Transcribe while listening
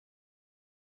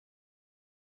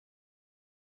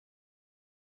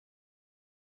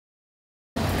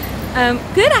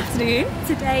Good afternoon.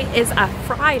 Today is a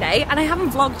Friday and I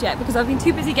haven't vlogged yet because I've been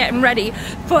too busy getting ready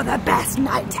for the best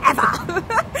night ever.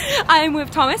 I'm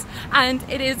with Thomas and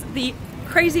it is the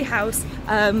KRAZY house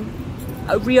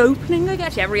reopening, I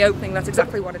guess. Yeah, reopening, that's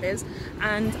exactly what it is.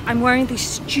 And I'm wearing these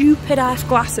stupid ass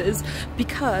glasses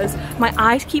because my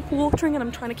eyes keep watering and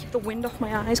I'm trying to keep the wind off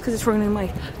my eyes because it's ruining my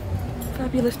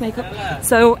fabulous makeup.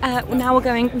 So now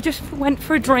we just went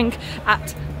for a drink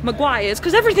at Maguire's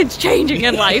because everything's changing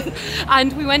in life,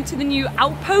 and we went to the new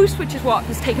Outpost, which is what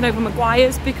has taken over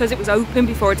Maguire's because it was open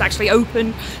before it's actually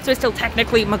open, so it's still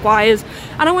technically Maguire's.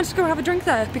 And I wanted to go have a drink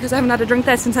there because I haven't had a drink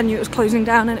there since I knew it was closing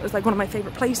down, and it was like one of my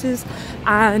favourite places.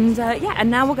 And yeah, and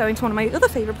now we're going to one of my other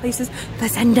favourite places,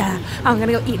 Fazenda. I'm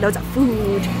gonna go eat loads of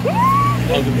food.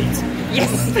 All the meat.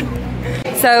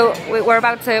 Yes. So we're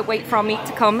about to wait for our meat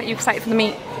to come. Are you excited for the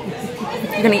meat?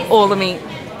 You're gonna eat all the meat.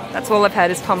 That's all I've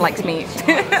heard is Tom likes meat.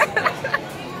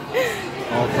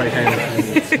 All pray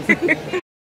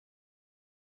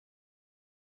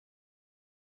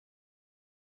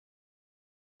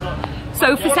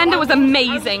So Fazenda was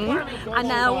amazing, and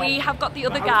now we have got the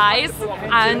other guys,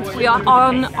 and we are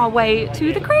on our way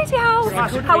to the KRAZY house.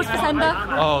 How was Fazenda?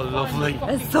 Oh, lovely.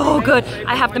 It's so good.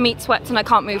 I have the meat sweats and I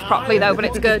can't move properly though, but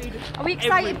it's good. Are we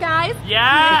excited, guys?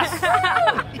 Yes!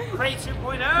 KRAZY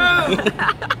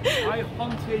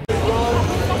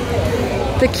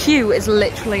 2.0! The queue is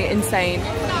literally insane.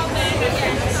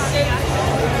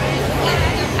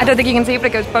 I don't think you can see it, but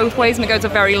it goes both ways and it goes a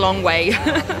very long way.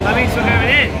 That means we're moving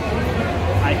in.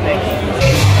 I think.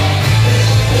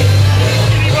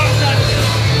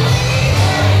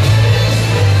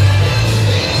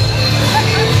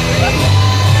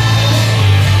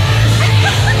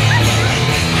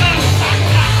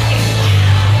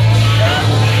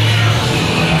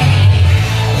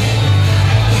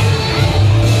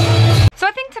 So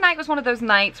I think tonight was one of those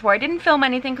nights where I didn't film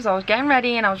anything because I was getting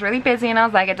ready and I was really busy, and I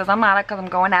was like, it doesn't matter because I'm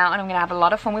going out and I'm going to have a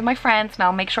lot of fun with my friends and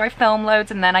I'll make sure I film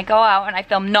loads, and then I go out and I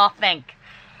film nothing.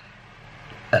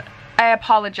 I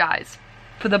apologise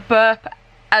for the burp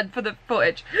and for the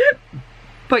footage.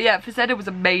 But yeah, Fazenda was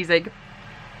amazing.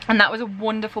 And that was a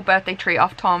wonderful birthday treat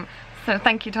off Tom. So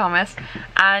thank you, Thomas.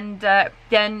 And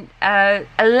then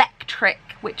Electric,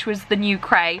 which was the new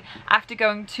Cray, after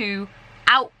going to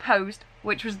Outpost,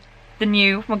 which was the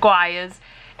new Maguire's.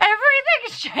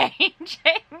 Everything's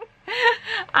changing.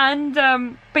 And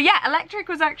but yeah, Electric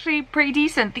was actually pretty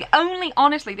decent.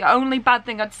 Honestly, the only bad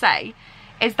thing I'd say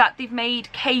is that they've made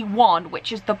K1,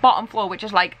 which is the bottom floor, which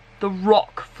is like the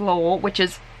rock floor, which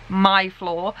is my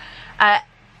floor, a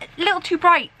little too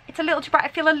bright. It's a little too bright. I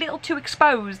feel a little too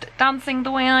exposed dancing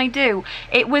the way I do.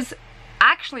 It was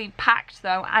actually packed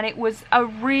though, and it was a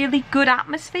really good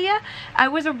atmosphere.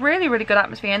 It was a really, really good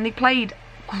atmosphere, and they played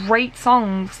great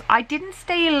songs. I didn't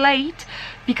stay late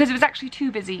because it was actually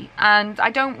too busy, and I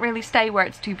don't really stay where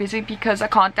it's too busy because I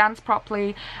can't dance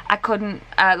properly, I couldn't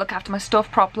look after my stuff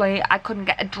properly, I couldn't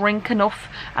get a drink enough,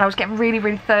 and I was getting really,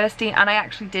 really thirsty, and I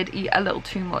actually did eat a little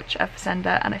too much at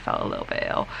Fazenda and I felt a little bit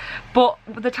ill. But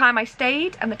the time I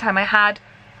stayed and the time I had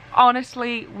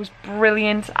honestly was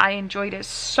brilliant. I enjoyed it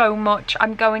so much.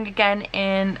 I'm going again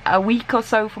in a week or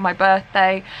so for my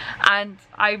birthday, and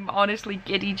I'm honestly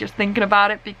giddy just thinking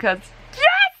about it because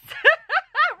yes!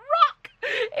 Rock!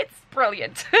 It's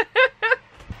brilliant.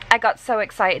 I got so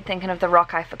excited thinking of the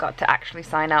rock I forgot to actually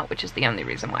sign out, which is the only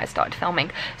reason why I started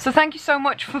filming. So thank you so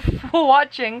much for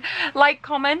watching. Like,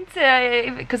 comment,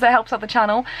 because that helps out the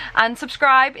channel, and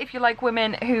subscribe if you like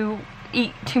women who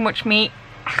eat too much meat.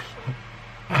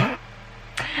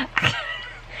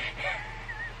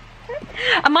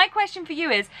 And my question for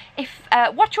you is,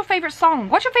 what's your favourite song?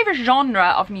 What's your favourite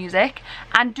genre of music?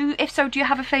 And if so, do you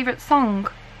have a favourite song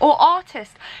or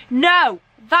artist? No,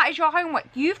 that is your homework.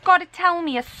 You've got to tell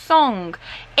me a song.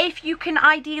 If you can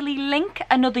ideally link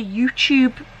another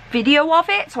YouTube video of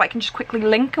it so I can just quickly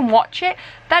link and watch it,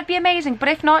 that'd be amazing. But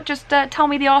if not, just tell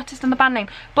me the artist and the band name.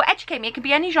 But educate me. It could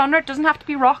be any genre. It doesn't have to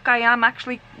be rock. I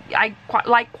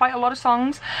like quite a lot of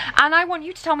songs, and I want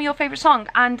you to tell me your favourite song,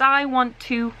 and I want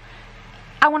to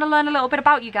learn a little bit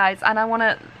about you guys, and I want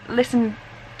to listen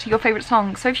to your favourite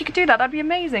song. So if you could do that, that'd be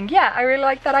amazing. Yeah, I really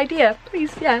like that idea.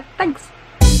 Please, yeah, thanks.